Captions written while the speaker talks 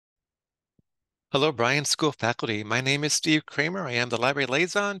Hello, Bryan School Faculty. My name is Steve Cramer. I am the library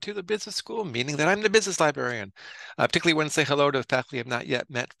liaison to the business school, meaning that I'm the business librarian. I particularly want to say hello to faculty I have not yet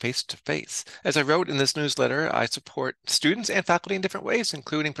met face to face. As I wrote in this newsletter, I support students and faculty in different ways,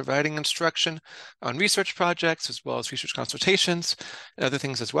 including providing instruction on research projects, as well as research consultations and other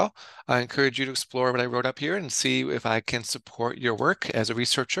things as well. I encourage you to explore what I wrote up here and see if I can support your work as a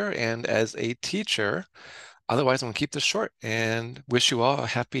researcher and as a teacher. Otherwise, I'm going to keep this short and wish you all a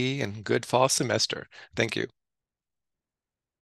happy and good fall semester. Thank you.